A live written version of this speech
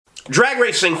Drag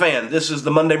racing fan, this is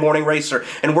the Monday Morning Racer,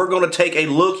 and we're going to take a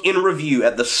look in review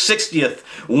at the 60th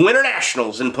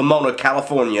Winternationals in Pomona,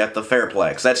 California at the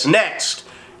Fairplex. That's next,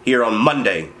 here on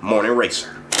Monday Morning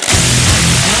Racer.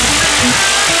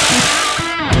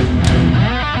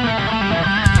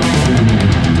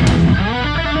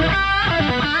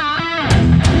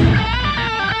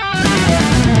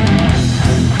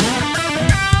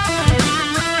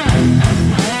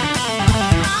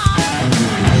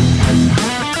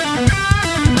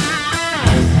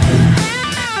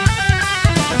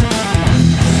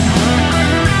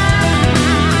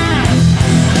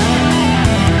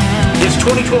 It's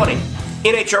 2020.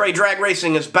 NHRA drag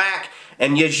racing is back,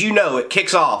 and as you know, it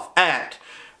kicks off at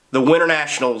the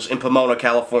Winternationals in Pomona,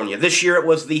 California. This year it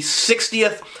was the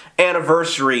 60th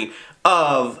anniversary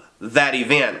of that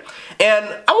event. And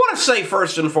I want to say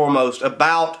first and foremost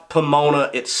about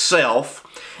Pomona itself,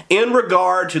 in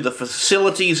regard to the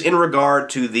facilities, in regard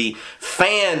to the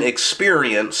fan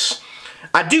experience.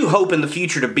 I do hope in the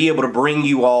future to be able to bring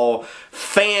you all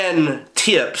fan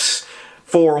tips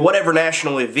for whatever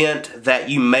national event that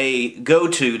you may go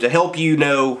to help you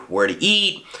know where to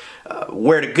eat,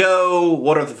 where to go,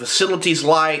 what are the facilities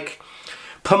like.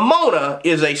 Pomona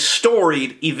is a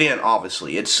storied event,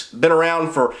 obviously. It's been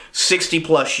around for 60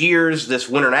 plus years, this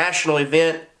Winternational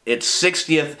event, its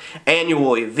 60th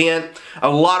annual event. A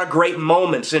lot of great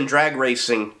moments in drag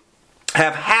racing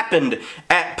have happened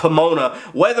at Pomona,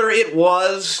 whether it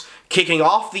was kicking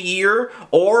off the year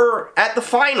or at the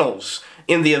finals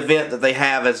in the event that they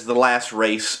have as the last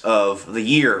race of the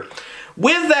year.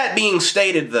 With that being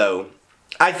stated, though,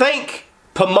 I think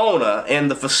Pomona and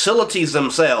the facilities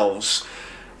themselves,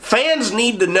 fans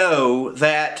need to know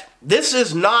that this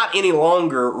is not any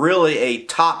longer really a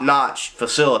top-notch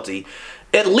facility,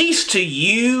 at least to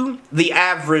you, the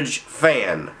average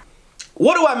fan.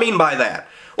 What do I mean by that?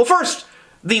 Well, first,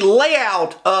 the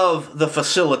layout of the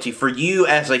facility for you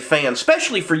as a fan,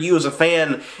 especially for you as a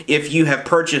fan if you have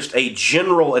purchased a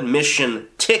general admission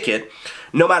ticket,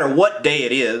 no matter what day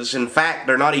it is. In fact,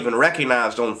 they're not even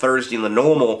recognized on Thursday in the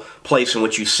normal place in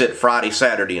which you sit Friday,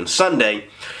 Saturday, and Sunday.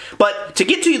 But to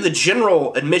get to the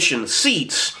general admission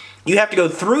seats, you have to go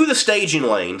through the staging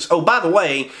lanes. Oh, by the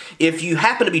way, if you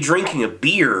happen to be drinking a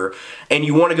beer and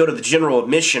you want to go to the general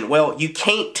admission, well, you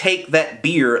can't take that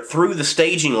beer through the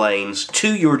staging lanes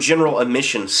to your general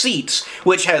admission seats,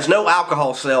 which has no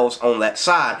alcohol sales on that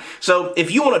side. So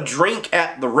if you want to drink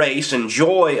at the race,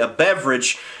 enjoy a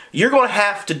beverage, you're going to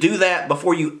have to do that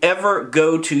before you ever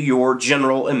go to your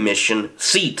general admission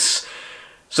seats.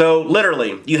 So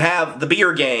literally, you have the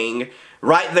beer gang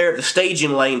right there at the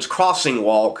staging lanes crossing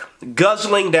walk,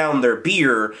 guzzling down their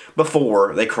beer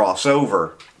before they cross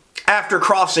over. After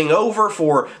crossing over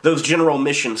for those general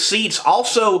admission seats,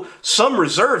 also some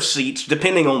reserve seats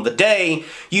depending on the day,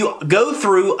 you go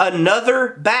through another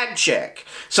bag check.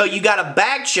 So you got a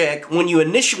bag check when you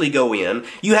initially go in,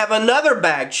 you have another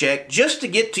bag check just to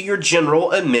get to your general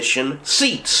admission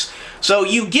seats. So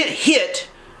you get hit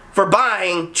for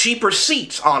buying cheaper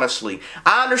seats, honestly.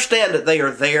 I understand that they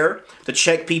are there to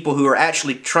check people who are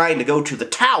actually trying to go to the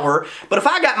tower, but if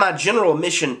I got my general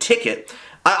admission ticket,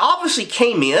 I obviously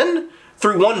came in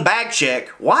through one bag check.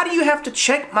 Why do you have to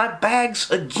check my bags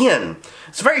again?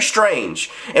 It's very strange.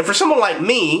 And for someone like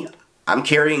me, I'm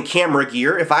carrying camera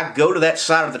gear. If I go to that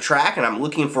side of the track and I'm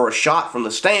looking for a shot from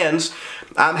the stands,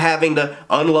 I'm having to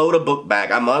unload a book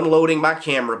bag. I'm unloading my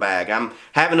camera bag. I'm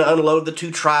having to unload the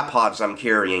 2 tripods I'm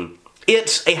carrying.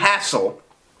 It's a hassle,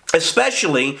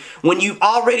 especially when you've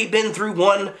already been through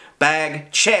one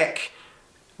bag check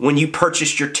when you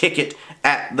purchased your ticket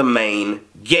at the main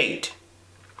gate.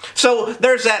 So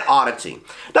there's that oddity.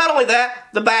 Not only that,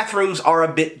 the bathrooms are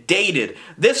a bit dated.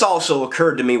 This also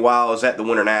occurred to me while I was at the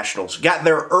Winternationals. Got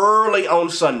there early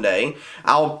on Sunday.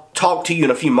 I'll talk to you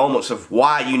in a few moments of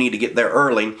why you need to get there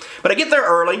early. But I get there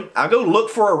early, I go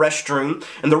look for a restroom,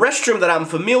 and the restroom that I'm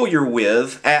familiar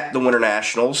with at the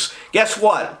Winternationals, guess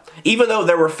what? Even though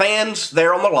there were fans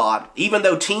there on the lot, even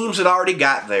though teams had already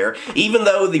got there, even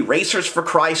though the Racers for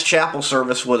Christ Chapel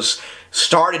service was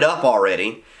started up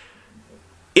already,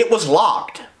 it was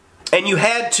locked, and you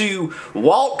had to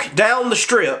walk down the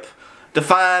strip to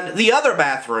find the other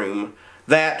bathroom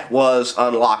that was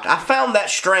unlocked. I found that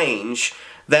strange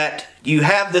that you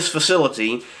have this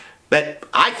facility that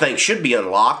I think should be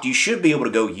unlocked. You should be able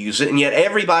to go use it, and yet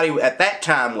everybody at that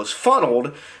time was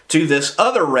funneled to this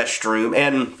other restroom,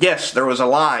 and yes, there was a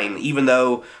line, even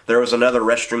though there was another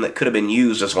restroom that could have been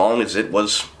used as long as it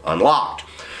was unlocked.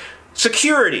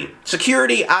 Security.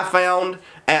 Security I found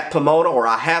at Pomona, or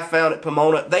I have found at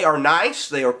Pomona, they are nice,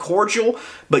 they are cordial,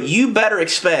 but you better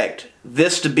expect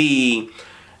this to be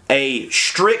a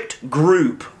strict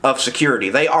group of security.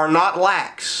 They are not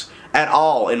lax at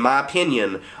all, in my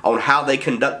opinion, on how they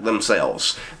conduct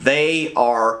themselves. They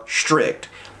are strict.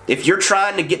 If you're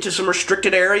trying to get to some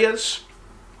restricted areas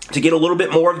to get a little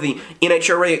bit more of the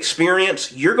NHRA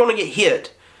experience, you're going to get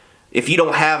hit if you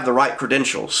don't have the right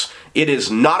credentials. It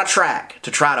is not a track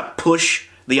to try to push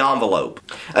the envelope.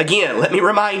 Again, let me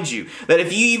remind you that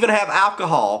if you even have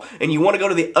alcohol and you want to go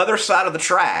to the other side of the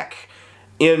track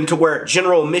into where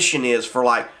general admission is for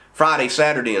like Friday,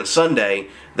 Saturday, and Sunday,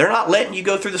 they're not letting you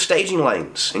go through the staging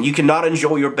lanes, and you cannot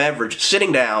enjoy your beverage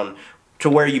sitting down to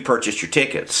where you purchased your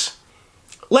tickets.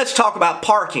 Let's talk about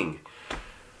parking.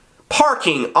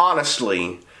 Parking,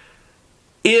 honestly,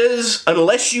 is,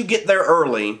 unless you get there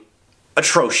early,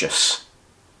 atrocious.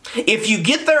 If you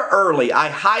get there early, I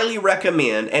highly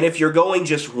recommend, and if you're going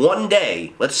just one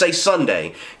day, let's say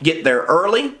Sunday, get there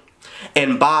early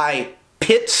and buy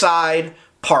pit side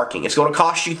parking. It's going to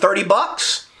cost you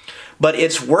 $30, but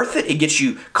it's worth it. It gets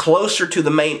you closer to the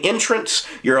main entrance.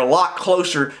 You're a lot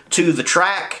closer to the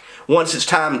track once it's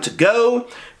time to go.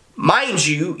 Mind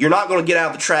you, you're not going to get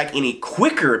out of the track any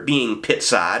quicker being pit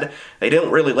side. They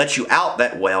don't really let you out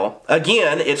that well.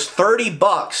 Again, it's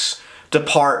 $30 to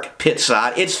park pit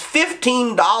side. It's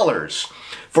 $15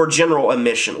 for general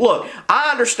admission. Look,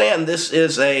 I understand this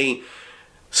is a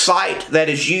site that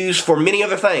is used for many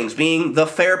other things, being the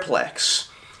Fairplex.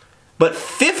 But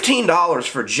 $15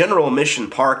 for general admission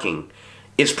parking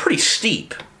is pretty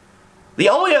steep. The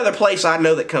only other place I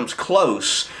know that comes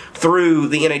close through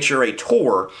the NHRA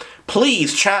tour,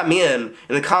 please chime in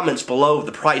the comments below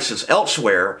the prices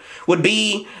elsewhere, would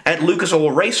be at Lucas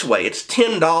Oil Raceway. It's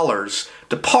 $10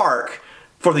 to park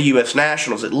for the U.S.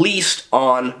 Nationals, at least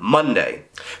on Monday.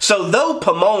 So though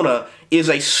Pomona is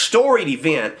a storied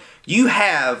event, you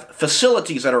have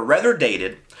facilities that are rather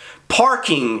dated.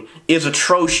 Parking is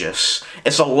atrocious.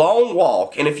 It's a long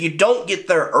walk, and if you don't get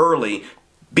there early,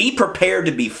 be prepared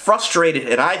to be frustrated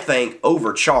and, I think,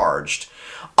 overcharged.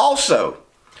 Also,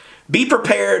 be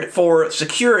prepared for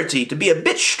security to be a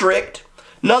bit strict,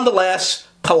 nonetheless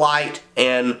polite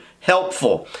and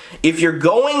helpful. If you're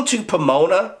going to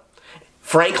Pomona,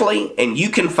 frankly, and you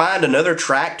can find another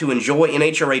track to enjoy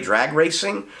NHRA drag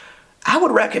racing, I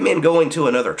would recommend going to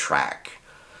another track.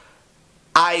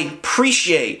 I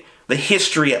appreciate the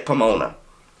history at Pomona,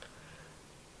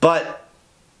 but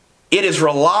it is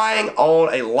relying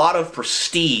on a lot of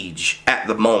prestige at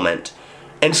the moment,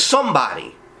 and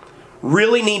somebody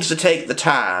really needs to take the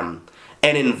time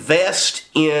and invest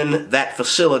in that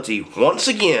facility once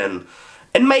again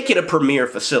and make it a premier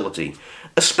facility,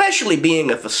 especially being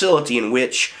a facility in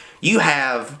which you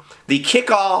have the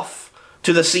kickoff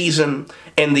to the season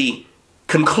and the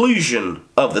conclusion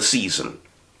of the season.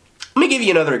 Let me give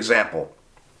you another example.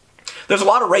 There's a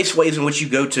lot of raceways in which you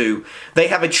go to, they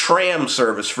have a tram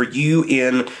service for you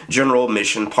in general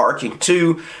admission parking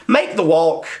to make the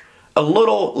walk a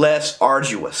little less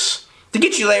arduous, to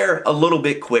get you there a little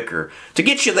bit quicker, to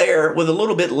get you there with a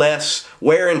little bit less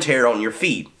wear and tear on your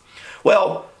feet.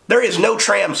 Well, there is no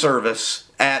tram service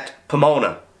at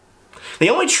Pomona. The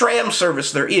only tram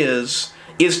service there is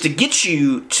to get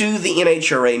you to the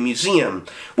NHRA Museum,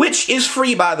 which is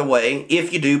free, by the way,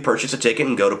 if you do purchase a ticket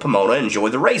and go to Pomona and enjoy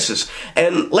the races.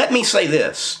 And let me say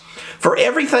this, for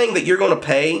everything that you're going to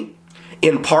pay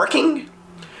in parking,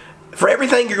 for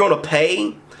everything you're going to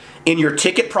pay in your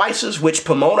ticket prices, which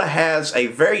Pomona has a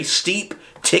very steep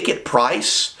ticket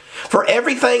price, for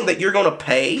everything that you're going to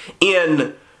pay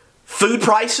in food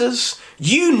prices,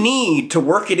 you need to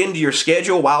work it into your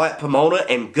schedule while at Pomona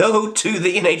and go to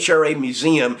the NHRA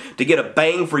Museum to get a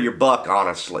bang for your buck,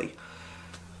 honestly.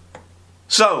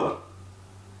 So,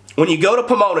 when you go to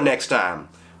Pomona next time,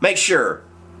 make sure,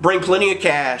 bring plenty of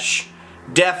cash,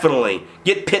 definitely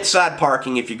get pit side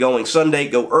parking if you're going Sunday,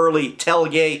 go early,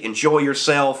 tailgate, enjoy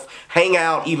yourself, hang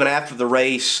out even after the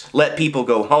race, let people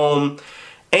go home,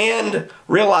 and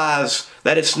realize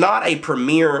that it's not a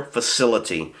premier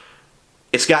facility.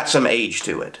 It's got some age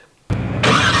to it.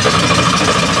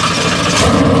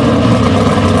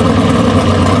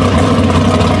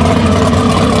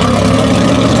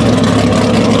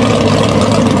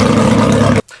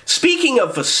 Speaking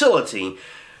of facility,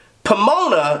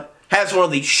 Pomona has one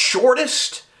of the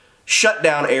shortest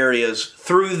shutdown areas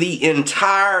through the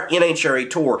entire NHRA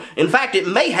tour. In fact, it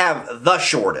may have the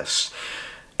shortest.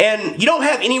 And you don't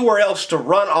have anywhere else to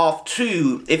run off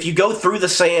to. If you go through the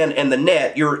sand and the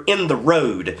net, you're in the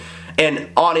road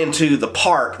and on into the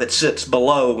park that sits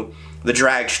below the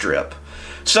drag strip.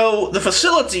 So the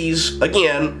facilities,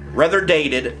 again, rather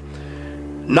dated,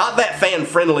 not that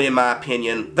fan-friendly in my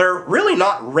opinion. They're really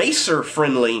not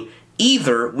racer-friendly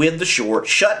either with the short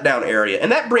shutdown area.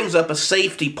 And that brings up a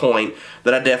safety point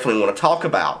that I definitely want to talk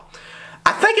about.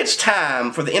 I think it's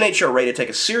time for the NHRA to take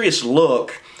a serious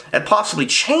look at possibly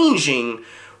changing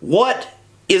what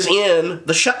is in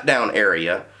the shutdown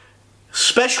area,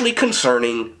 especially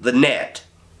concerning the net.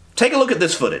 Take a look at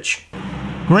this footage.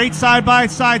 Great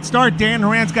side-by-side start. Dan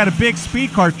Horan's got a big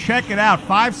speed car. Check it out.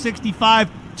 565,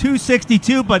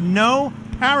 262, but no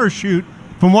parachute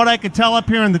from what I could tell up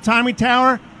here in the timing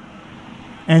tower.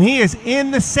 And he is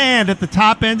in the sand at the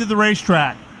top end of the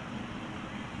racetrack.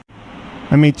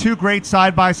 I mean, two great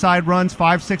side-by-side runs,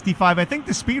 565. I think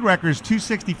the speed record is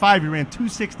 265. He ran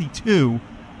 262.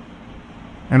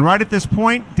 And right at this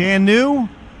point, Dan knew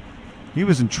he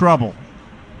was in trouble.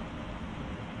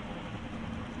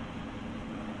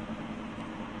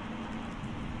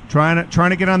 Trying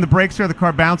to get on the brakes here. The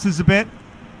car bounces a bit.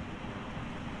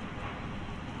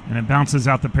 And it bounces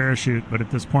out the parachute, but at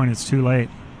this point it's too late.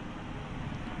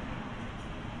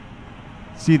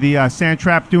 See the sand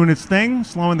trap doing its thing,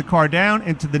 slowing the car down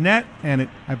into the net, and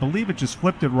I believe it just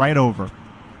flipped it right over.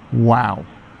 Wow.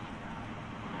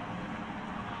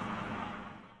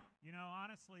 You know,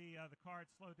 honestly, the car had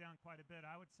slowed down quite a bit.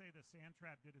 I would say the sand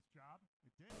trap did its job.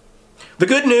 It did. The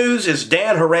good news is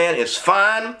Dan Horan is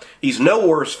fine. He's no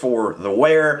worse for the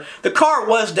wear. The car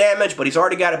was damaged, but he's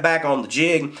already got it back on the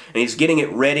jig, and he's getting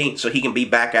it ready so he can be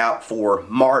back out for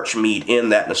March meet in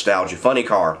that Nostalgia Funny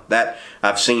car. That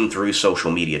I've seen through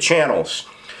social media channels.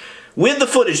 With the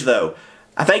footage, though,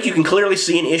 I think you can clearly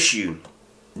see an issue.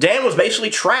 Dan was basically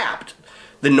trapped.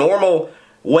 The normal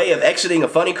way of exiting a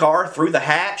funny car through the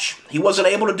hatch, he wasn't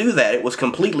able to do that. It was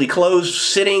completely closed,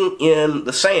 sitting in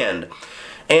the sand.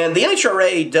 And the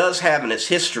NHRA does have in its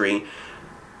history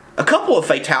a couple of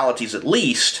fatalities at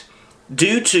least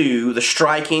due to the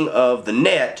striking of the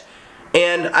net,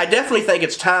 and I definitely think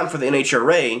it's time for the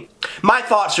NHRA. My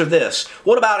thoughts are this: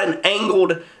 what about an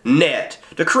angled net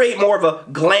to create more of a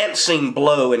glancing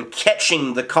blow and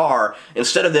catching the car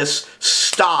instead of this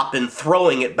stop and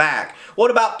throwing it back?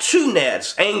 What about two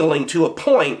nets angling to a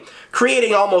point,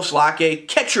 creating almost like a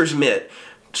catcher's mitt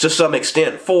to some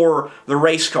extent for the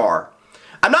race car?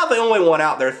 I'm not the only one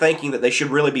out there thinking that they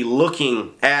should really be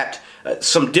looking at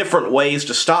some different ways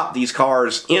to stop these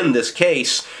cars in this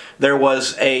case. There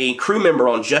was a crew member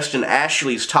on Justin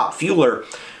Ashley's Top Fueler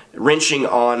wrenching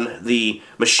on the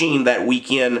machine that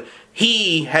weekend.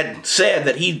 He had said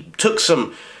that he took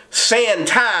some sand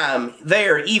time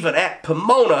there even at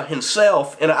Pomona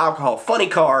himself in an alcohol funny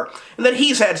car, and that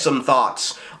he's had some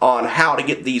thoughts on how to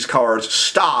get these cars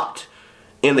stopped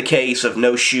in the case of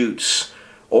no shoots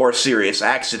or a serious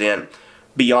accident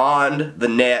beyond the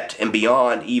net and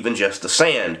beyond even just the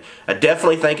sand. I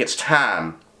definitely think it's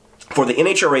time for the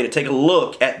NHRA to take a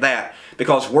look at that,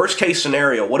 because worst case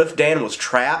scenario, what if Dan was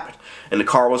trapped and the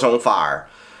car was on fire?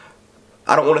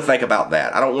 I don't want to think about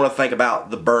that. I don't want to think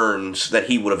about the burns that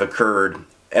he would have occurred,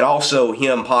 and also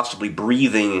him possibly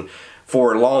breathing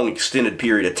for a long extended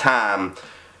period of time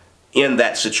in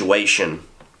that situation.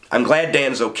 I'm glad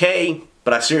Dan's okay,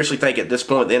 but I seriously think at this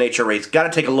point the NHRA's got to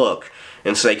take a look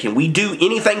and say, can we do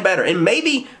anything better? And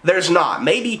maybe there's not.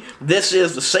 Maybe this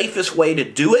is the safest way to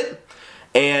do it,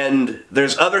 and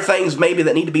there's other things maybe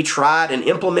that need to be tried and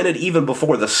implemented even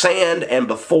before the sand and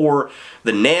before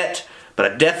the net.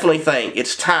 But I definitely think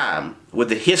it's time, with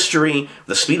the history,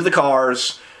 the speed of the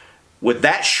cars, with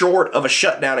that short of a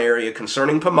shutdown area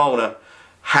concerning Pomona,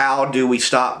 how do we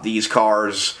stop these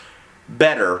cars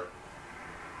better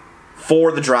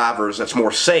for the drivers, that's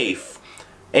more safe,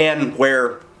 and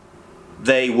where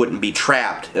they wouldn't be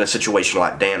trapped in a situation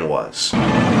like Dan was.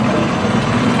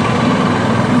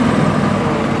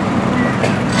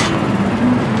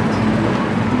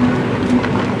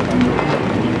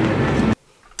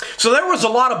 So there was a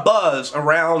lot of buzz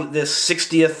around this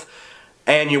 60th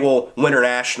annual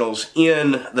Winternationals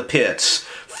in the pits.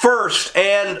 First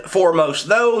and foremost,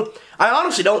 though, I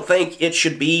honestly don't think it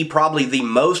should be probably the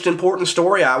most important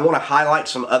story. I want to highlight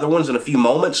some other ones in a few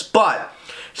moments, but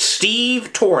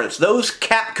Steve Torrence, those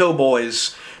Capco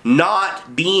boys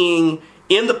not being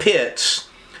in the pits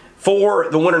for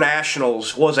the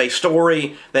Winternationals was a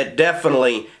story that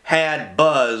definitely had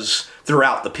buzz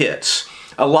throughout the pits.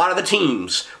 A lot of the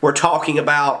teams were talking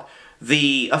about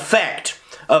the effect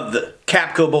of the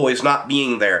Capco boys not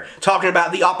being there, talking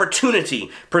about the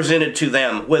opportunity presented to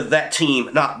them with that team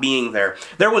not being there.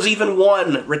 There was even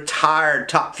one retired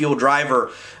Top Fuel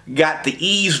driver got the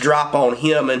eavesdrop on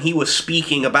him, and he was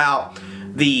speaking about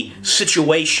the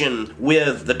situation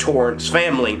with the Torrance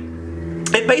family.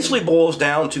 It basically boils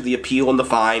down to the appeal and the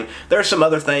fine. There are some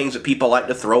other things that people like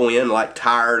to throw in, like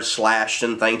tires slashed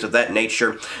and things of that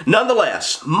nature.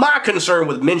 Nonetheless, my concern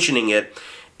with mentioning it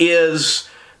is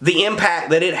the impact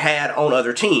that it had on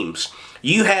other teams.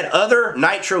 You had other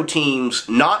Nitro teams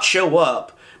not show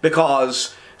up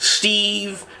because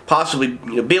Steve, possibly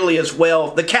Billy as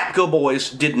well, the Capco boys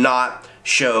did not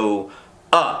show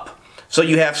up. So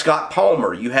you have Scott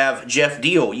Palmer, you have Jeff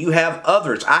Deal, you have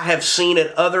others. I have seen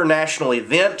at other national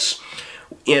events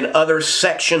in other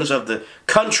sections of the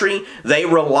country, they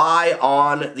rely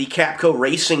on the Capco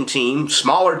racing team,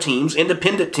 smaller teams,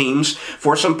 independent teams,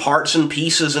 for some parts and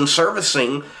pieces and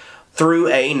servicing through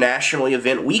a national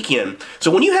event weekend.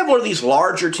 So when you have one of these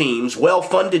larger teams,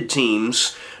 well-funded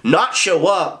teams, not show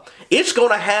up, it's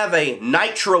going to have a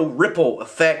nitro ripple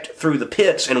effect through the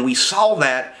pits, and we saw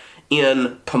that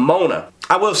in Pomona.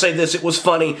 I will say this, it was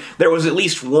funny. There was at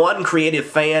least one creative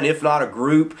fan, if not a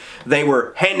group. They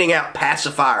were handing out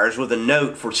pacifiers with a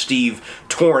note for Steve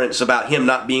Torrence about him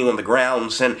not being on the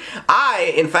grounds. And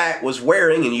I, in fact, was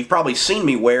wearing, and you've probably seen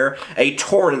me wear, a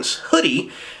Torrence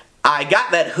hoodie. I got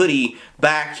that hoodie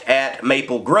back at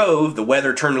Maple Grove. The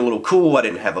weather turned a little cool. I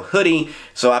didn't have a hoodie,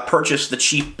 so I purchased the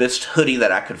cheapest hoodie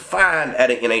that I could find at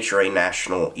an NHRA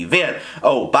national event.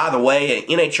 Oh, by the way, an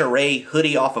NHRA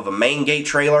hoodie off of a main gate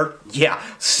trailer, yeah,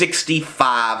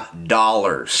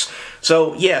 $65.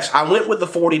 So yes, I went with the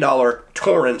 $40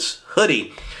 Torrence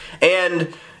hoodie,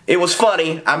 and it was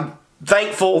funny. I'm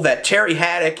thankful that Terry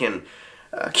Haddock and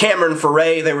Cameron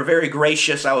Foray, they were very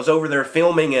gracious. I was over there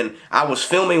filming, and I was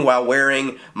filming while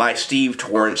wearing my Steve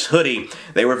Torrence hoodie.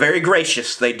 They were very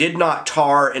gracious. They did not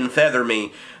tar and feather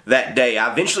me that day. I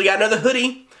eventually got another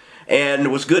hoodie, and it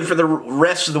was good for the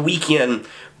rest of the weekend,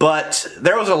 but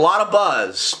there was a lot of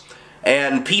buzz,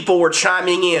 and people were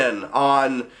chiming in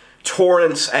on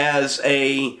Torrence as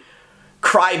a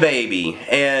crybaby,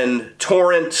 and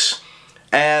Torrence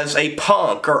as a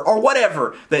punk, or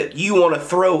whatever that you want to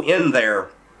throw in there.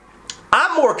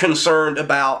 I'm more concerned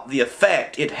about the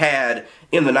effect it had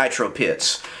in the Nitro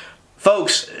pits.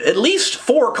 Folks, at least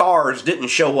 4 cars didn't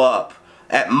show up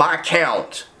at my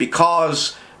count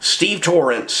because Steve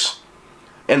Torrence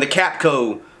and the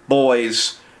Capco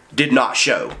boys did not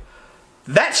show.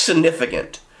 That's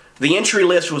significant. The entry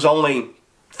list was only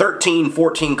 13,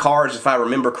 14 cars, if I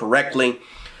remember correctly.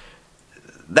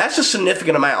 That's a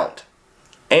significant amount.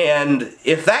 And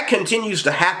if that continues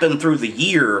to happen through the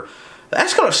year,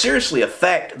 that's going to seriously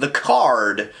affect the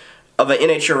card of an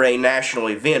NHRA national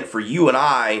event for you and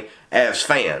I as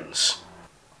fans.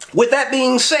 With that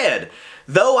being said,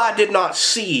 though I did not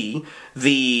see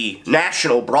the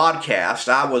national broadcast,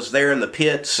 I was there in the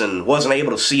pits and wasn't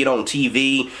able to see it on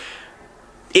TV.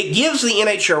 It gives the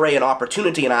NHRA an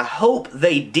opportunity, and I hope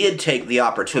they did take the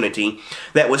opportunity,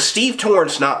 that with Steve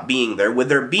Torrence not being there, with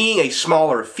there being a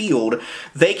smaller field,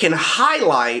 they can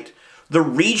highlight the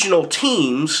regional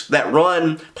teams that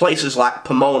run places like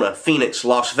Pomona, Phoenix,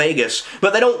 Las Vegas,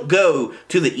 but they don't go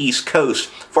to the East Coast.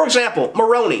 For example,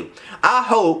 Maroney. I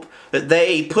hope that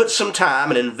they put some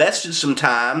time and invested some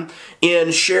time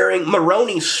in sharing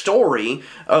Maroney's story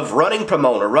of running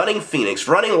Pomona, running Phoenix,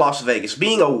 running Las Vegas,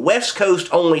 being a West Coast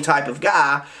only type of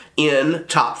guy in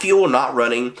Top Fuel, not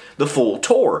running the full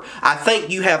tour. I think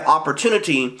you have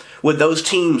opportunity with those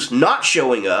teams not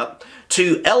showing up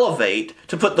to elevate,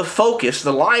 to put the focus,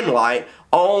 the limelight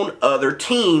on other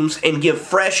teams and give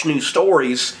fresh new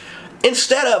stories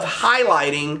instead of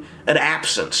highlighting an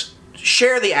absence.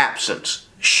 Share the absence.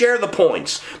 Share the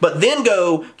points, but then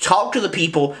go talk to the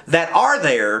people that are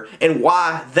there and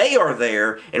why they are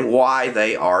there and why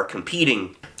they are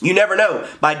competing. You never know.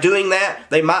 By doing that,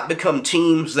 they might become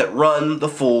teams that run the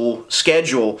full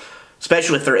schedule,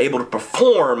 especially if they're able to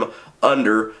perform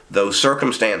under those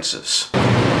circumstances.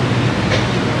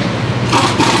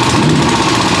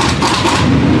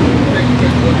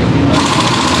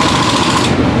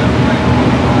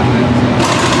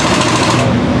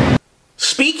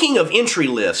 Speaking of entry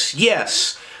lists,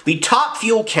 yes, the Top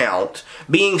Fuel count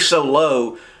being so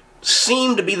low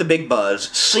seemed to be the big buzz,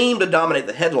 seemed to dominate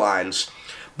the headlines.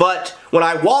 But when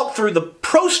I walked through the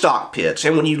Pro Stock pits,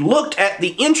 and when you looked at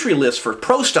the entry list for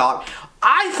Pro Stock,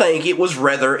 I think it was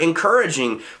rather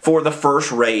encouraging for the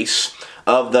first race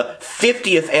of the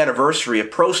 50th anniversary of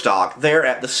Pro Stock there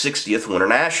at the 60th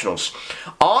Winternationals.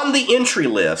 On the entry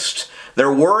list,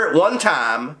 there were at one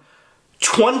time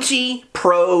 20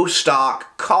 Pro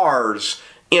Stock cars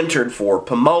entered for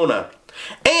Pomona.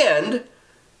 And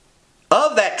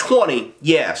Of that 20,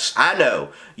 yes, I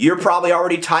know, you're probably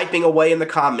already typing away in the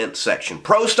comments section.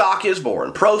 Pro stock is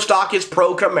boring. Pro stock is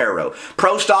pro Camaro.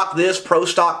 Pro stock this, pro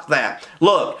stock that.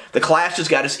 Look, the class has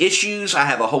got its issues. I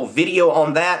have a whole video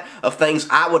on that of things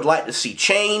I would like to see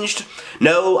changed.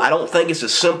 No, I don't think it's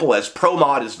as simple as Pro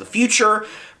Mod is the future,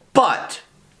 but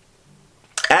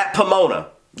at Pomona,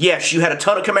 yes, you had a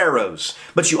ton of Camaros,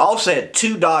 but you also had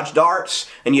 2 Dodge Darts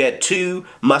and you had 2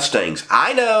 Mustangs.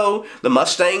 I know the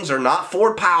Mustangs are not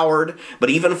Ford powered, but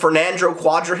even Fernando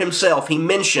Quadra himself, he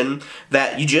mentioned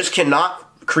that you just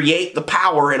cannot create the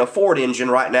power in a Ford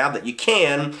engine right now that you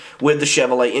can with the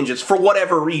Chevrolet engines for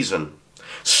whatever reason.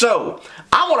 So,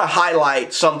 I want to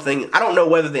highlight something, I don't know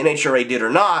whether the NHRA did or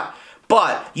not,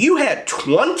 but you had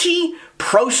 20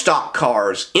 Pro Stock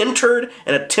cars entered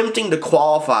and attempting to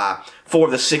qualify for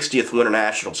the 60th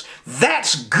Winternationals.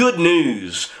 That's good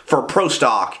news for Pro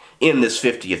Stock in this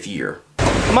 50th year.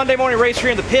 Monday morning race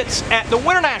here in the pits at the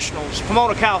Winternationals,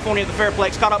 Pomona, California at the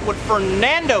Fairplex. Caught up with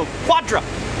Fernando Quadra,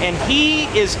 and he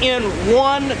is in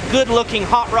one good-looking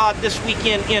hot rod this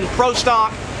weekend in Pro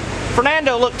Stock.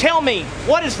 Fernando, look, tell me,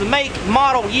 what is the make,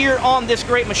 model, year on this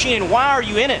great machine, and why are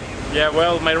you in it? Yeah,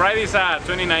 well, my ride is a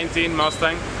 2019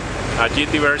 Mustang, a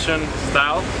GT version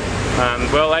style.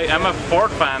 And well, I'm a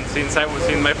Ford fan since I was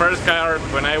in my first car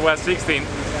when I was 16.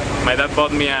 My dad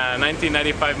bought me a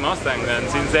 1995 Mustang, and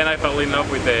since then I fell in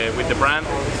love with the brand.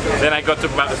 Then I got to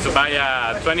buy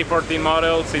a 2014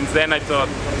 model. Since then I thought,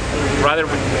 rather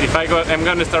if I'm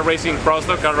going to start racing Pro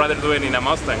Stock, I'd rather do it in a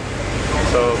Mustang.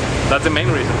 So that's the main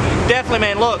reason. Definitely,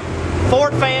 man. Look,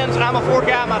 Ford fans, and I'm a Ford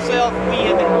guy myself, we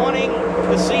have been wanting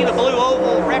to see the blue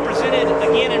oval represented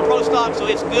again in Pro Stock, so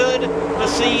it's good to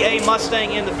see a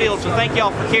Mustang in the field. So thank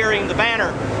y'all for carrying the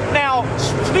banner. Now,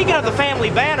 speaking of the family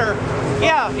banner,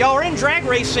 yeah, y'all are in drag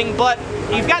racing, but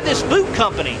you've got this boot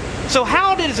company. So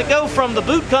how does it go from the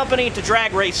boot company to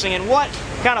drag racing, and what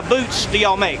kind of boots do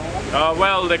y'all make?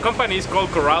 Well, the company is called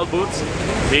Corral Boots.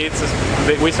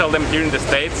 We sell them here in the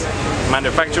States,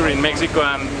 manufactured in Mexico,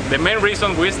 and the main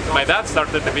reason my dad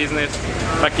started the business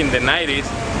back in the 90s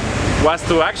was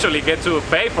to actually get to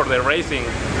pay for the racing.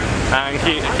 And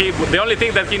the only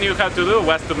thing that he knew how to do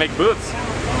was to make boots.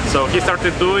 So he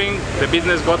started doing, the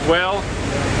business got well,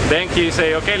 then he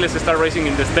said, okay, let's start racing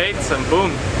in the States, and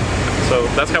boom. So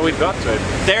that's how we got to it.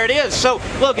 There it is. So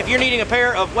look, if you're needing a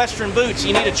pair of Western boots,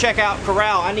 you need to check out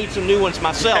Corral. I need some new ones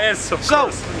myself. Yes, of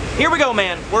course. Here we go,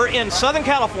 man. We're in Southern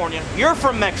California. You're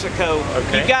from Mexico.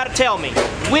 Okay. You got to tell me,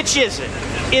 which is it?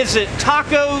 Is it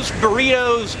tacos,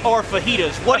 burritos, or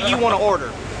fajitas? What do you want to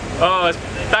order? Oh,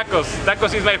 tacos.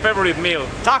 Tacos is my favorite meal.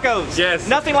 Tacos? Yes.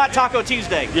 Nothing like Taco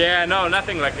Tuesday. Yeah, no,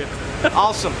 nothing like it.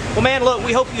 Awesome. Well, man, look,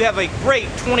 we hope you have a great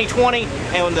 2020,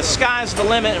 and the sky's the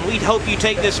limit, and we hope you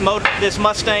take this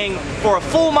Mustang for a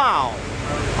full mile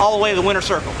all the way to the winter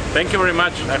circle. Thank you very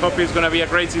much. I hope it's going to be a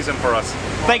great season for us.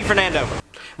 Thank you, Fernando.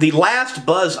 The last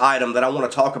buzz item that I want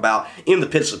to talk about in the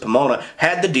pits of Pomona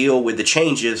had to deal with the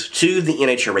changes to the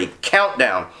NHRA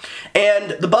countdown.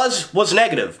 And the buzz was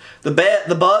negative.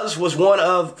 The buzz was one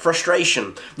of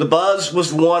frustration. The buzz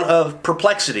was one of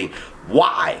perplexity.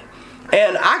 Why?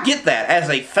 And I get that. As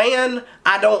a fan,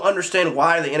 I don't understand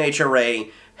why the NHRA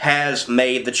has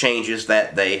made the changes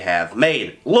that they have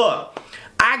made. Look,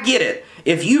 I get it.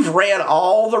 If you've ran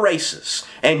all the races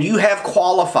and you have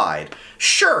qualified,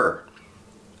 sure,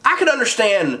 I can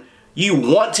understand you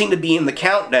wanting to be in the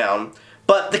countdown,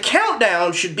 but the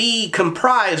countdown should be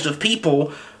comprised of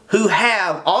people who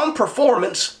have, on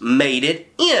performance, made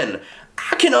it in.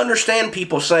 I can understand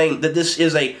people saying that this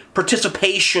is a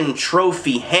participation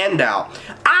trophy handout.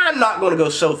 I'm not going to go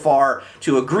so far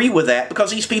to agree with that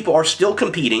because these people are still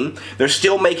competing, they're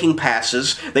still making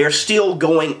passes, they are still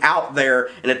going out there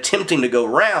and attempting to go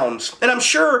rounds, and I'm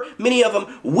sure many of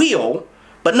them will,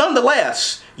 but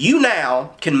nonetheless, you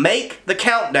now can make the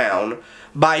countdown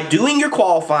by doing your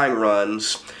qualifying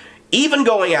runs, even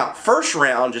going out first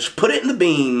round, just put it in the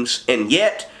beams, and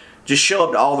yet just show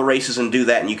up to all the races and do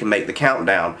that and you can make the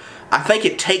countdown. I think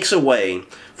it takes away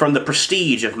from the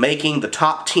prestige of making the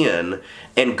top 10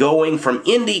 and going from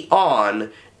Indy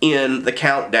on in the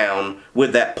countdown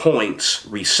with that points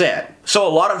reset. So a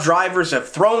lot of drivers have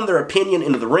thrown their opinion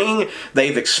into the ring.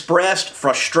 They've expressed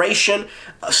frustration.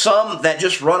 Some that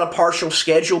just run a partial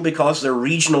schedule because their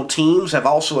regional teams have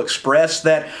also expressed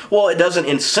that, well, it doesn't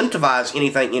incentivize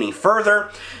anything any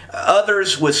further.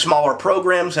 Others with smaller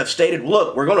programs have stated,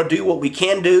 look, we're going to do what we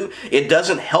can do. It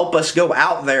doesn't help us go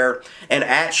out there and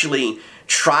actually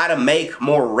try to make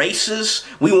more races.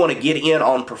 We want to get in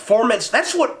on performance.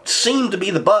 That's what seemed to be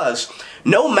the buzz.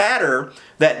 No matter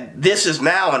that this is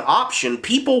now an option,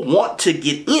 people want to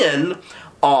get in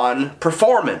on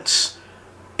performance.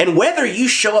 And whether you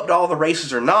show up to all the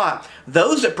races or not,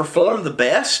 those that perform the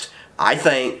best, I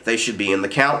think they should be in the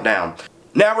countdown.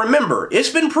 Now remember, it's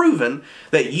been proven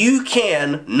that you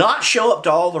can not show up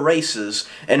to all the races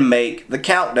and make the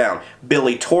countdown.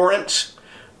 Billy Torrance,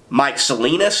 Mike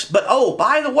Salinas, but oh,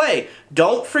 by the way,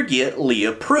 don't forget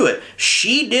Leah Pruitt.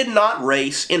 She did not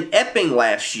race in Epping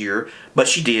last year, but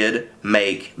she did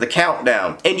make the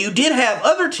countdown. And you did have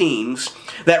other teams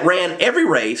that ran every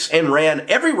race and ran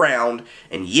every round,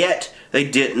 and yet they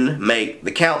didn't make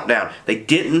the countdown. They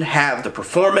didn't have the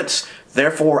performance.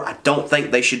 Therefore, I don't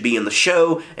think they should be in the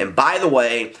show. And by the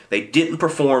way, they didn't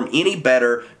perform any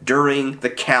better during the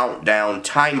countdown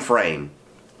time frame.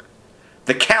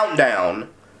 The countdown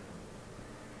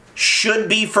should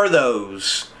be for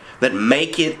those that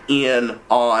make it in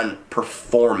on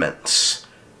performance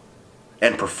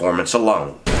and performance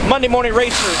alone. Monday Morning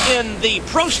Racer in the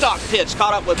Pro Stock pits,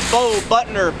 caught up with Bo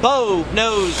Butner. Bo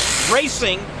knows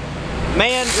racing.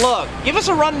 Man, look, give us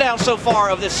a rundown so far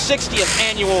of this 60th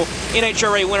annual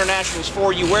NHRA Winter Nationals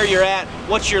for you, where you're at,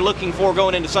 what you're looking for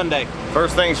going into Sunday.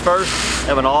 First things first,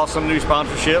 have an awesome new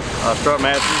sponsorship. Strut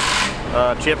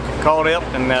Masters, Chip called up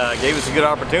and gave us a good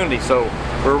opportunity, so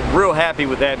we're real happy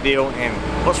with that deal,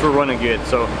 and plus we're running good,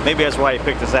 so maybe that's why he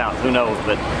picked us out, who knows.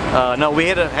 But no, we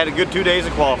had a good 2 days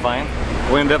of qualifying.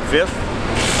 We ended up 5th.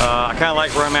 I kind of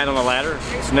like where I'm at on the ladder.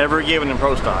 It's never a given in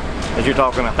Pro Stock, as you're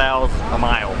talking 1,000 a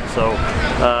mile. So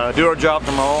do our job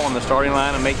tomorrow on the starting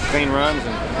line and make clean runs.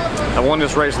 And I won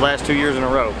this race the last 2 years in a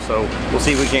row, so we'll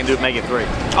see if we can't make it 3.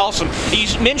 Awesome. You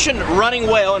mentioned running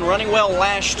well and running well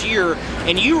last year,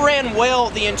 and you ran well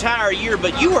the entire year,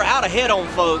 but you were out ahead on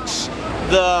folks.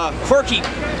 The quirky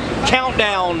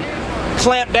countdown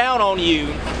clamped down on you,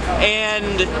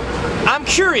 and I'm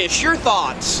curious, your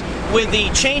thoughts with the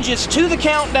changes to the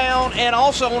countdown. And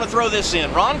also I want to throw this in.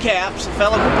 Ron Capps, a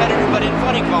fellow competitor but in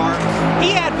funny car,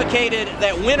 he advocated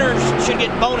that winners should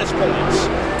get bonus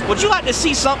points. Would you like to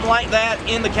see something like that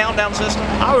in the countdown system?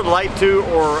 I would like to,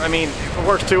 or I mean, it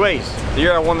works 2 ways. The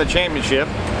year I won the championship,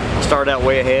 I started out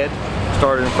way ahead,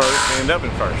 started in 1st, and ended up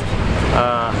in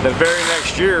 1st. The very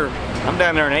next year, I'm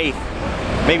down there in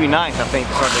 8th, maybe 9th, I think,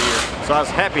 to start the year. So I was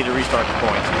happy to restart the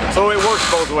points. So it works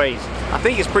both ways. I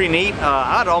think it's pretty neat.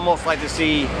 I'd almost like to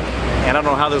see, and I don't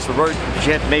know how this would work, but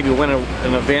you have to maybe win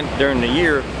an event during the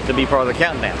year to be part of the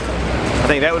countdown. I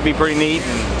think that would be pretty neat,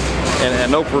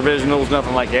 and no provisionals,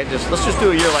 nothing like that. Let's just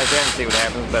do a year like that and see what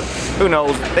happens, but who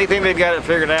knows? They think they've got it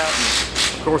figured out,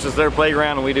 and of course it's their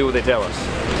playground and we do what they tell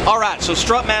us. All right, so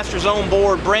Strut Masters on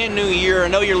board, brand new year. I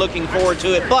know you're looking forward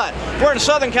to it, but we're in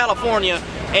Southern California,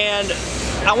 and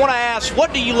I want to ask,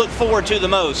 what do you look forward to the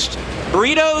most?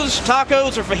 Burritos,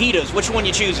 tacos, or fajitas? Which one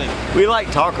you choosing? We like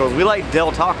tacos. We like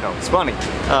Del Taco. It's funny.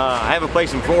 I have a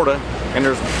place in Florida, and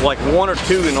there's like 1 or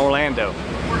 2 in Orlando,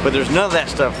 but there's none of that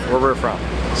stuff where we're from.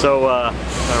 So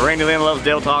Randy Lynn loves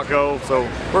Del Taco, so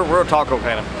we're a taco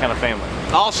kind of family.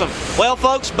 Awesome. Well,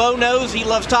 folks, Bo knows he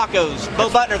loves tacos. Bo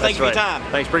Butner, thank you for your time.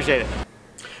 Thanks, appreciate it.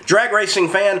 Drag racing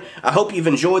fan, I hope you've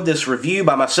enjoyed this review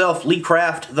by myself, Lee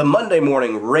Craft, the Monday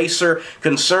Morning Racer,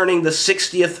 concerning the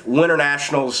 60th Winter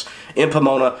Nationals in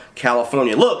Pomona,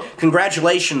 California. Look,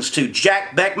 congratulations to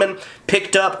Jack Beckman,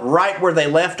 picked up right where they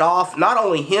left off. Not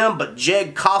only him, but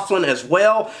Jeg Coughlin as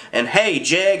well. And hey,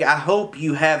 Jeg, I hope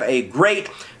you have a great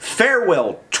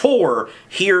farewell tour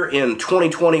here in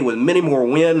 2020 with many more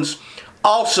wins.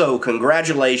 Also,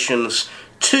 congratulations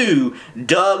to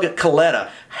Doug Coletta.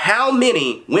 How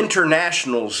many Winter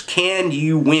Nationals can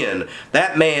you win?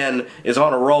 That man is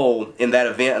on a roll in that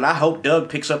event, and I hope Doug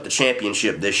picks up the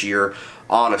championship this year,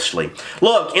 honestly.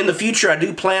 Look, in the future, I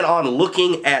do plan on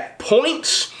looking at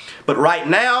points, but right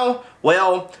now,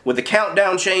 well, with the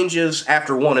countdown changes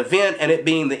after one event, and it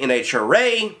being the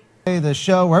NHRA, the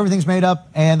show where everything's made up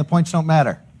and the points don't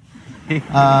matter.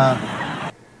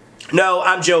 No,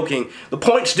 I'm joking. The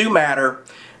points do matter,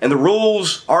 and the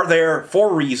rules are there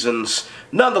for reasons.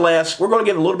 Nonetheless, we're going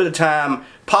to give a little bit of time,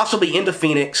 possibly into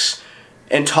Phoenix,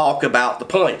 and talk about the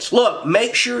points. Look,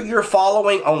 make sure you're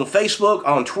following on Facebook,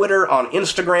 on Twitter, on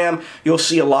Instagram. You'll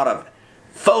see a lot of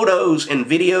photos and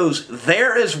videos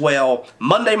there as well.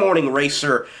 Monday Morning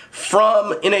Racer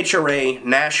from NHRA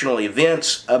National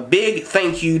Events. A big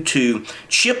thank you to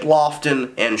Chip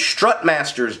Lofton and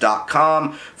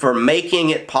strutmasters.com for making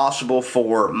it possible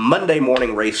for Monday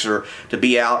Morning Racer to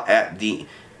be out at the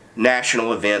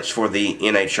national events for the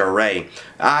NHRA.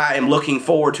 I am looking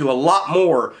forward to a lot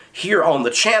more here on the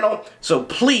channel, so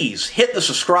please hit the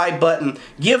subscribe button,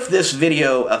 give this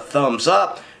video a thumbs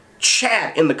up,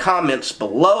 chat in the comments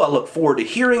below. I look forward to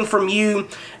hearing from you,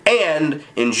 and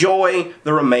enjoy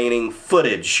the remaining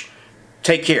footage.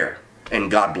 Take care, and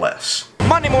God bless.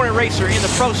 Monday Morning Racer in the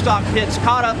Pro Stock pits,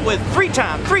 caught up with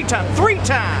three-time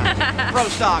Pro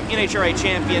Stock NHRA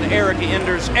champion Erica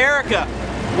Enders. Erica,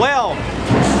 well,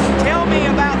 tell me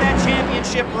about that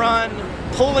championship run,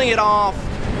 pulling it off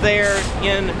there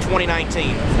in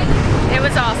 2019. It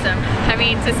was awesome. I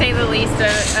mean, to say the least.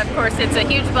 Of course, it's a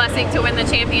huge blessing to win the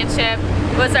championship.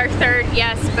 It was our third,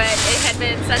 yes, but it had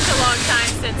been such a long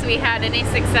time since we had any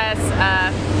success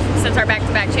since our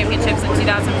back-to-back championships in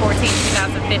 2014,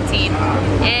 2015.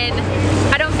 And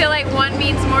I don't feel like one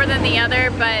means more than the other,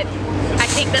 but I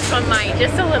think this one might,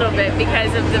 just a little bit,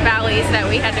 because of the valleys that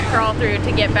we had to crawl through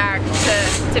to get back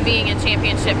to being in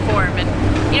championship form. And,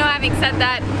 you know, having said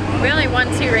that, we only won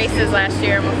 2 races last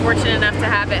year, and we're fortunate enough to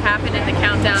have it happen in the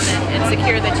countdown and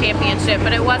secure the championship.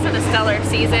 But it wasn't a stellar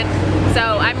season,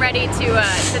 so I'm ready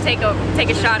to take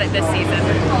a shot at this season.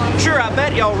 Sure, I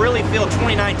bet y'all really feel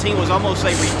 2019 was almost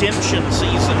a redemption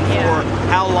season for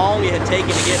how long it had taken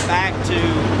to get back to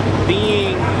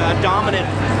being a dominant,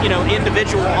 you know,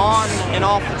 individual on and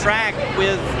off the track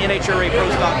with NHRA Pro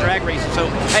Stock drag racing. So,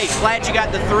 hey, glad you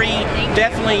got the 3.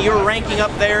 Definitely, you're ranking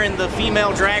up there in the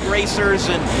female drag racers,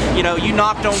 and you know, you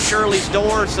knocked on Shirley's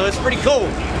door, so it's pretty cool.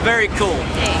 Very cool.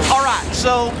 All right,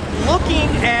 so looking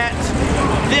at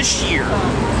this year,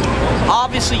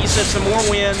 obviously you said some more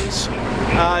wins.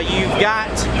 You've got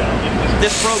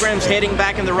this program's heading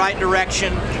back in the right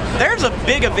direction. There's a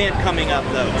big event coming up,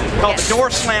 though, called the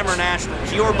Door Slammer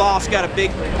Nationals. Your boss got a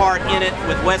big part in it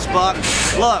with Wes Buck.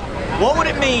 Look, what would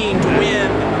it mean to win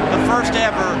the first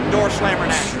ever Door Slammer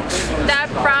Nationals?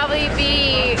 That'd probably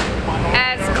be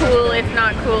as cool, if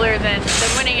not cooler, than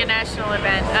winning a national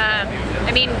event.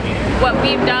 I mean, what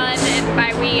we've done, and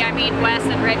by we, I mean Wes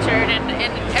and Richard, and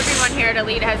everyone here at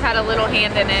Elite has had a little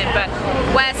hand in it, but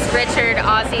Wes, Richard,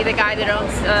 Ozzy, the guy that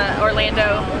owns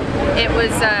Orlando, it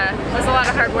was a lot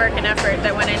of hard work and effort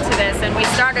that went into this, and we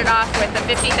started off with a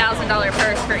 $50,000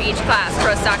 purse for each class,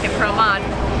 Pro Stock and Pro Mod.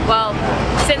 Well,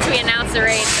 since we announced the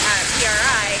race at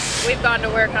PRI, we've gone to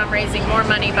work on raising more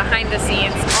money behind the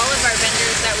scenes. All of our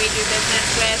vendors that we do business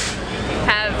with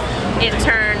have in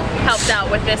turn helped out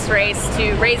with this race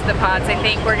to raise the pods. I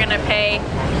think we're gonna pay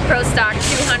Pro Stock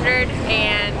 $200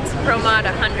 and Pro Mod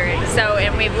 $100. So,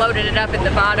 and we've loaded it up at the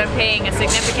bottom, paying a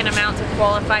significant amount to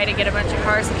qualify to get a bunch of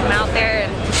cars to come out there.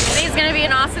 And I think it's gonna be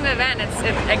an awesome event. It's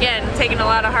again, taking a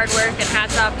lot of hard work, and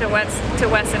hats off to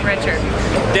Wes and Richard.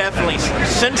 Definitely.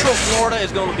 Central Florida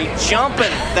is going to be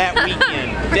jumping that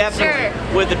weekend. Definitely,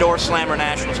 sure. With the Door Slammer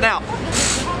Nationals. Now,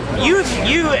 you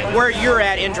where you're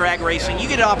at in drag racing, you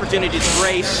get an opportunity to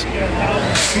race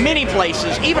many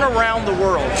places, even around the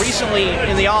world. Recently,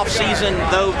 in the off season,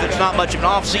 though there's not much of an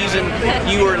off season,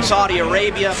 you were in Saudi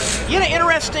Arabia. You had an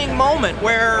interesting moment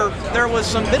where there was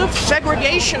some bit of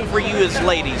segregation for you as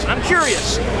ladies. I'm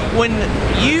curious, when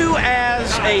you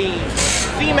as a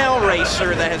female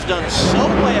racer that has done so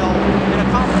well and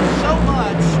accomplished so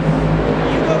much,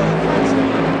 you go to a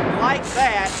country like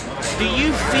that, do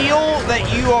you feel that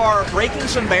you are breaking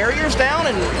some barriers down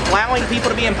and allowing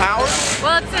people to be empowered?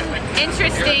 Well, it's an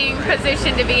interesting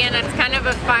position to be in. It's kind of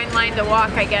a fine line to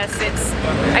walk, I guess.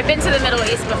 I've been to the Middle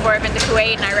East before. I've been to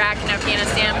Kuwait and Iraq and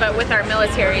Afghanistan, but with our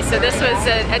military. So this was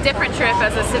a different trip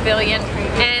as a civilian.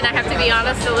 And I have to be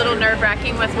honest, a little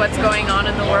nerve-wracking with what's going on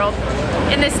in the world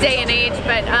in this day and age.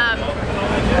 But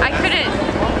I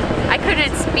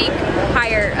couldn't speak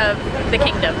higher of the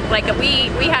kingdom. Like,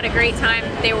 we had a great time.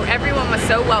 Everyone was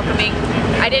so welcoming.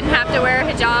 I didn't have to wear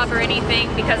a hijab or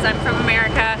anything because I'm from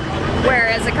America,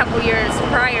 whereas a couple years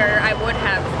prior I would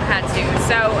have had to.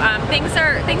 So things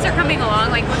are coming along.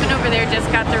 Like, women over there just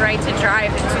got the right to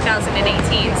drive in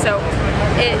 2018. So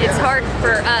it's hard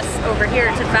for us over here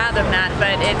to fathom that,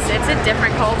 but it's a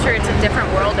different culture. It's a different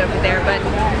world over there. But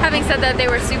having said that, they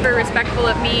were super respectful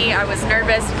of me. I was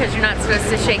nervous because you're not supposed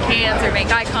to shake hands or make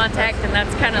eye contact, and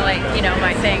that's kind of like, you know,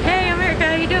 my thing. Hey, America,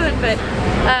 how you doing? But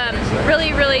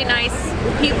really, really nice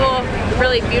people,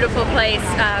 really beautiful place.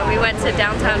 We went to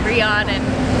downtown Riyadh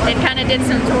and kind of did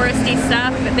some touristy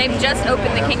stuff. But they've just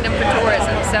opened the kingdom for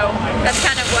tourism, so that's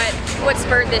kind of what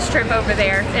spurred this trip over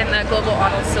there in the Global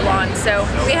Auto Salon. So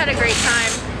we had a great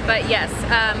time. But yes,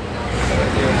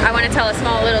 I want to tell a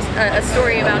small little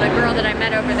story about a girl that I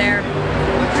met over there.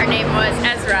 Her name was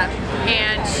Ezra,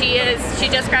 and she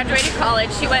just graduated college.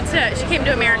 She came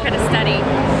to America to study,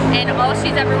 and all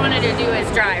she's ever wanted to do is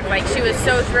drive. Like, she was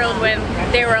so thrilled when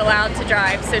they were allowed to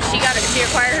drive. So she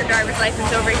acquired her driver's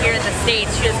license over here in the States.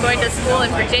 She was going to school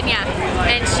in Virginia,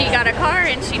 and she got a car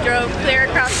and she drove clear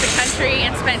across the country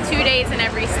and spent 2 days in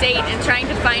every state and trying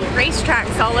to find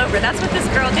racetracks all over. That's what this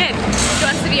girl did. She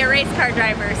wants to be a race car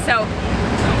driver. So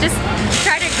just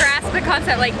try to grasp the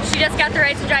concept. Like, she just got the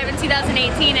right to drive in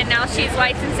 2018, and now she's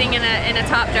licensing in a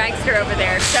top dragster over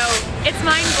there. So it's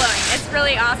mind-blowing. It's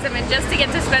really awesome, and just to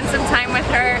get to spend some time with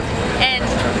her and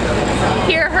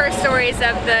hear her stories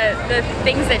of the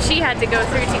things that she had to go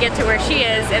through to get to where she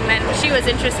is, and then she was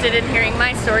interested in hearing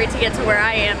my story to get to where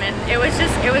I am, and it was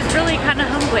really kind of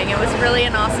humbling. It was really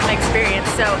an awesome experience.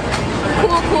 So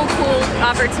cool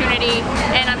opportunity,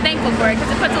 and I'm thankful for it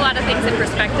because it puts a lot of things in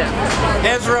perspective.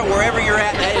 Ezra, wherever you're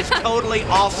at, that is totally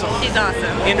awesome. She's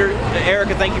awesome.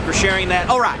 Erica, thank you for sharing that.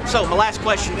 All right, so my last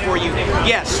question for you.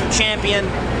 Yes, champion.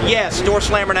 Yes, Door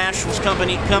Slammer Nationals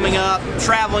company coming up,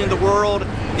 traveling the world.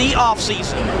 The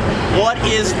off-season. What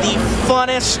is the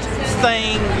funnest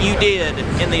thing you did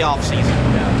in the off-season?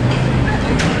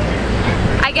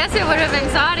 I guess it would have been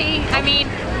Saudi. I mean,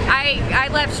 I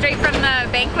left straight from the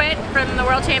banquet from the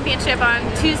World Championship on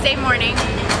Tuesday morning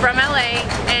from LA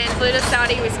and flew to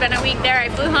Saudi. We spent a week there. I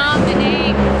flew home the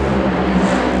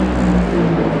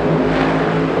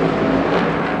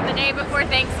day before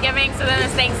Thanksgiving, so then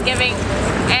it's Thanksgiving,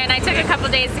 and I took a couple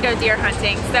days to go deer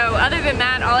hunting. So other than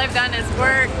that, all I've done is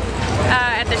work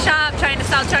at the shop, trying to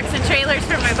sell trucks and trailers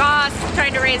for my boss,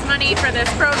 trying to raise money for this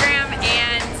program,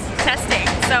 and testing.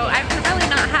 So I've really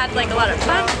not had like a lot of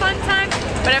fun time,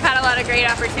 but I've had a lot of great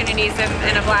opportunities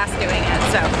and a blast doing it.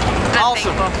 So I'm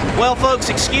awesome. thankful. Well, folks,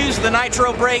 excuse the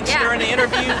nitro breaks during the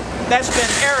interview. That's been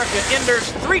Erica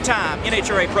Enders, 3-time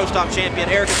NHRA Pro Stock champion.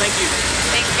 Erica, thank you.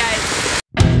 Thanks, guys.